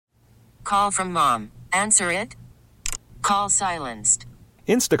call from mom. Answer it. Call silenced.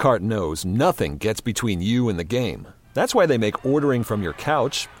 Instacart knows nothing gets between you and the game. That's why they make ordering from your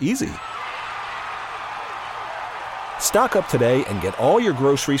couch easy. Stock up today and get all your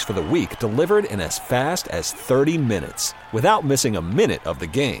groceries for the week delivered in as fast as 30 minutes without missing a minute of the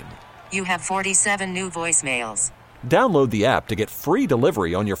game. You have 47 new voicemails. Download the app to get free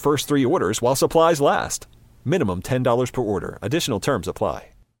delivery on your first 3 orders while supplies last. Minimum $10 per order. Additional terms apply.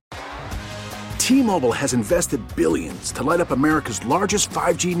 T-Mobile has invested billions to light up America's largest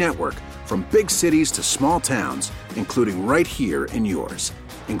 5G network, from big cities to small towns, including right here in yours.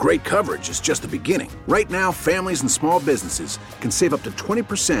 And great coverage is just the beginning. Right now, families and small businesses can save up to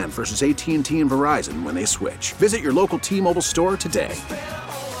 20% versus AT&T and Verizon when they switch. Visit your local T-Mobile store today.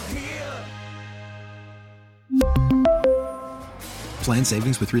 Plan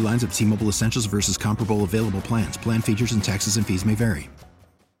savings with 3 lines of T-Mobile Essentials versus comparable available plans. Plan features and taxes and fees may vary.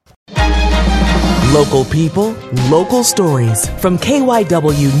 Local people, local stories. From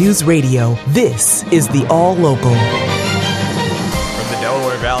KYW Newsradio, this is the All-Local. From the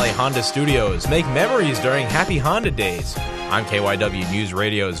Delaware Valley Honda Studios, make memories during Happy Honda Days. I'm KYW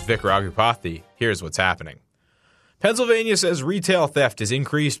Newsradio's Vic Raghupathy. Here's what's happening. Pennsylvania says retail theft has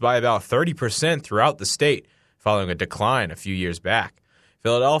increased by about 30% throughout the state, following a decline a few years back.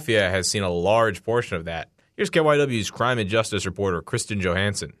 Philadelphia has seen a large portion of that. Here's KYW's crime and justice reporter, Kristen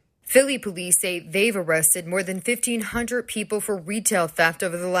Johanson. Philly police say they've arrested more than 1,500 people for retail theft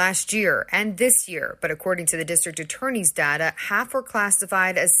over the last year and this year. But according to the district attorney's data, half were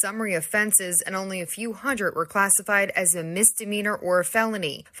classified as summary offenses and only a few hundred were classified as a misdemeanor or a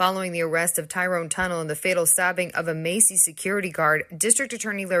felony. Following the arrest of Tyrone Tunnell and the fatal stabbing of a Macy's security guard, District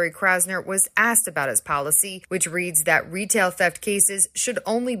Attorney Larry Krasner was asked about his policy, which reads that retail theft cases should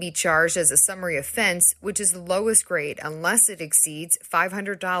only be charged as a summary offense, which is the lowest grade unless it exceeds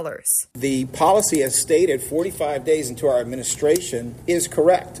 $500. The policy, as stated 45 days into our administration, is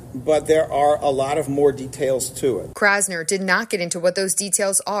correct, but there are a lot of more details to it. Krasner did not get into what those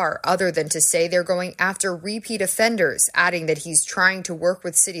details are, other than to say they're going after repeat offenders, adding that he's trying to work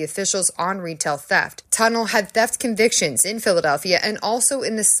with city officials on retail theft. Tunnell had theft convictions in Philadelphia and also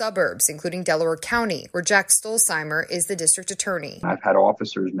in the suburbs, including Delaware County, where Jack Stolzheimer is the district attorney. I've had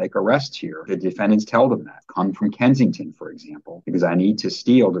officers make arrests here. The defendants tell them that. Come from Kensington, for example, because I need to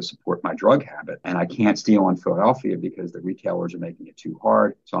steal to support my drug habit, and I can't steal in Philadelphia because the retailers are making it too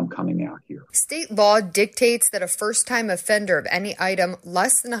hard, so I'm coming out here. State law dictates that a first-time offender of any item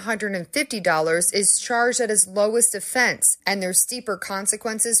less than $150 is charged at his lowest offense, and there's steeper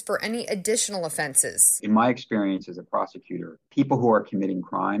consequences for any additional offenses. In my experience as a prosecutor, people who are committing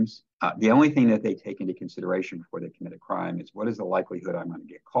crimes, the only thing that they take into consideration before they commit a crime is what is the likelihood I'm going to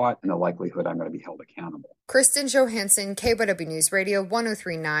get caught and the likelihood I'm going to be held accountable. Kristen Johanson, KYW Newsradio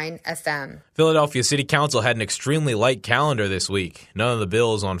 103.9 FM. Philadelphia City Council had an extremely light calendar this week. None of the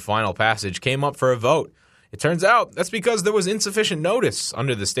bills on final passage came up for a vote. It turns out that's because there was insufficient notice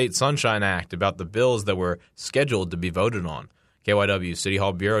under the State Sunshine Act about the bills that were scheduled to be voted on. KYW City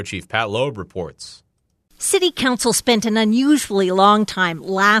Hall Bureau Chief Pat Loeb reports. City Council spent an unusually long time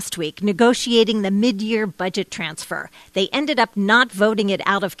last week negotiating the mid-year budget transfer. They ended up not voting it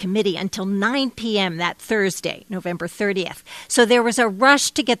out of committee until 9 p.m. that Thursday, November 30th. So there was a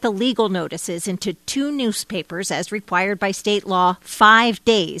rush to get the legal notices into 2 newspapers as required by state law 5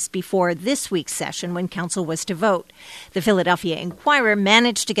 days before this week's session when Council was to vote. The Philadelphia Inquirer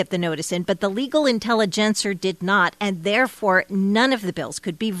managed to get the notice in, but the Legal Intelligencer did not, and therefore none of the bills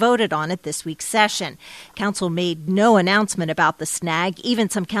could be voted on at this week's session. Council made no announcement about the snag. Even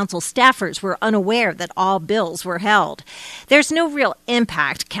some council staffers were unaware that all bills were held. There's no real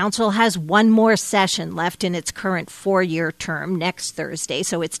impact. Council has one more session left in its current 4-year term next Thursday,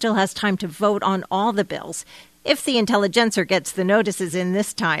 so it still has time to vote on all the bills. If the Intelligencer gets the notices in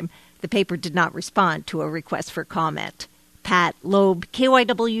this time, the paper did not respond to a request for comment. Pat Loeb,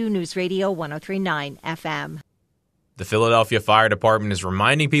 KYW Newsradio 103.9 FM. The Philadelphia Fire Department is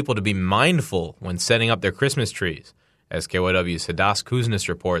reminding people to be mindful when setting up their Christmas trees. As KYW's Hadas Kuznits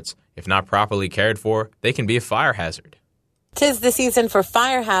reports, if not properly cared for, they can be a fire hazard. 'Tis the season for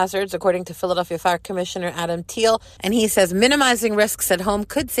fire hazards, according to Philadelphia Fire Commissioner Adam Teal, and he says minimizing risks at home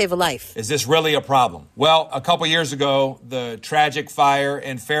could save a life. Is this really a problem? Well, a couple years ago, the tragic fire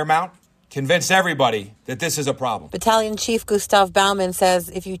in Fairmount convinced everybody that this is a problem. Battalion Chief Gustav Baumann says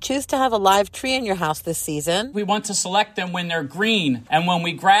if you choose to have a live tree in your house this season, we want to select them when they're green, and when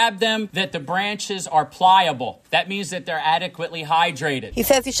we grab them, that the branches are pliable. That means that they're adequately hydrated. He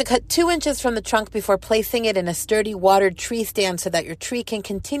says you should cut 2 inches from the trunk before placing it in a sturdy watered tree stand so that your tree can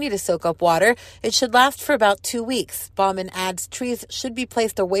continue to soak up water. It should last for about 2 weeks. Baumann adds trees should be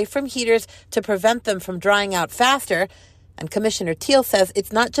placed away from heaters to prevent them from drying out faster. And Commissioner Teal says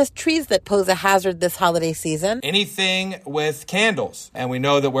it's not just trees that pose a hazard this holiday season. Anything with candles. And we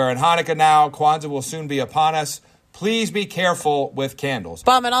know that we're in Hanukkah now. Kwanzaa will soon be upon us. Please be careful with candles.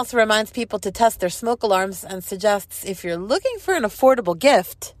 Baumann also reminds people to test their smoke alarms and suggests if you're looking for an affordable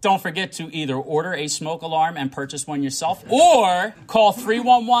gift, don't forget to either order a smoke alarm and purchase one yourself or call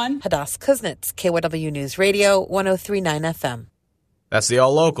 311. Hadas, Kuznits, KYW News Radio, 103.9 FM. That's the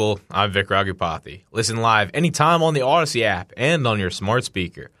All Local. I'm Vic Ragupathy. Listen live anytime on the Odyssey app and on your smart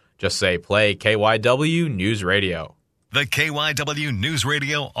speaker. Just say play KYW News Radio. The KYW News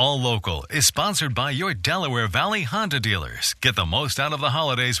Radio All Local is sponsored by your Delaware Valley Honda dealers. Get the most out of the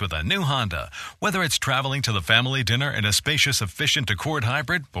holidays with a new Honda. Whether it's traveling to the family dinner in a spacious, efficient Accord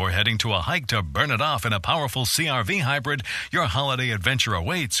hybrid or heading to a hike to burn it off in a powerful CR-V hybrid, your holiday adventure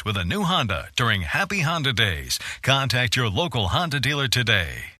awaits with a new Honda during Happy Honda Days. Contact your local Honda dealer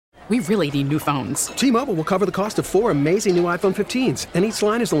today. We really need new phones. T-Mobile will cover the cost of 4 amazing new iPhone 15s, and each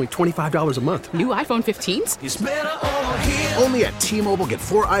line is only $25 a month. New iPhone 15s? It's better over here. Only at T-Mobile, get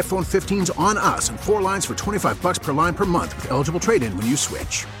 4 iPhone 15s on us and 4 lines for $25 per line per month with eligible trade-in when you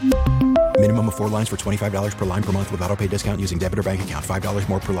switch. Minimum of 4 lines for $25 per line per month with autopay discount using debit or bank account. $5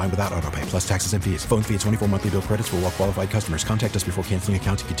 more per line without autopay, plus taxes and fees. Phone fee at 24 monthly bill credits for well-qualified customers. Contact us before canceling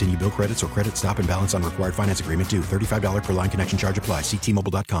account to continue bill credits or credit stop and balance on required finance agreement due. $35 per line connection charge applies. See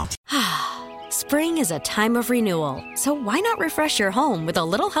T-Mobile.com. Spring is a time of renewal, so why not refresh your home with a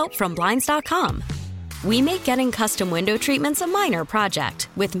little help from Blinds.com? We make getting custom window treatments a minor project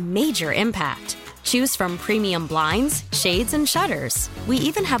with major impact. Choose from premium blinds, shades, and shutters. We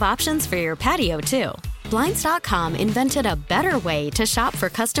even have options for your patio, too. Blinds.com invented a better way to shop for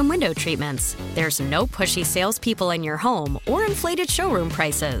custom window treatments. There's no pushy salespeople in your home or inflated showroom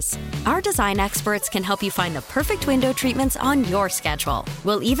prices. Our design experts can help you find the perfect window treatments on your schedule.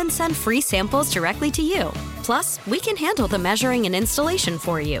 We'll even send free samples directly to you. Plus, we can handle the measuring and installation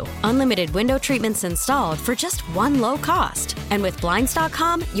for you. Unlimited window treatments installed for just one low cost. And with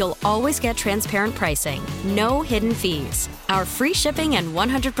Blinds.com, you'll always get transparent pricing. No hidden fees. Our free shipping and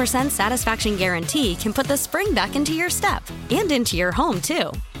 100% satisfaction guarantee can put the spring back into your step and into your home,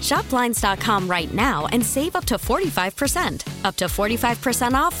 too. Shop Blinds.com right now and save up to 45%. Up to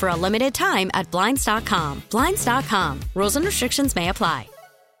 45% off for a limited time at Blinds.com. Blinds.com. Rules and restrictions may apply.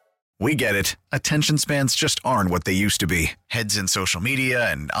 We get it. Attention spans just aren't what they used to be. Heads in social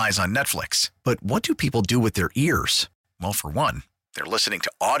media and eyes on Netflix. But what do people do with their ears? Well, for one, they're listening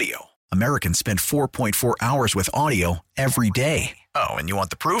to audio. Americans spend 4.4 hours with audio every day. Oh, and you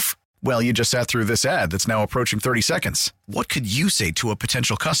want the proof? Well, you just sat through this ad that's now approaching 30 seconds. What could you say to a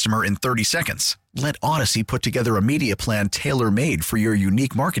potential customer in 30 seconds? Let Odyssey put together a media plan tailor-made for your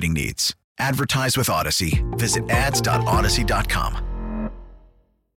unique marketing needs. Advertise with Odyssey. Visit ads.odyssey.com.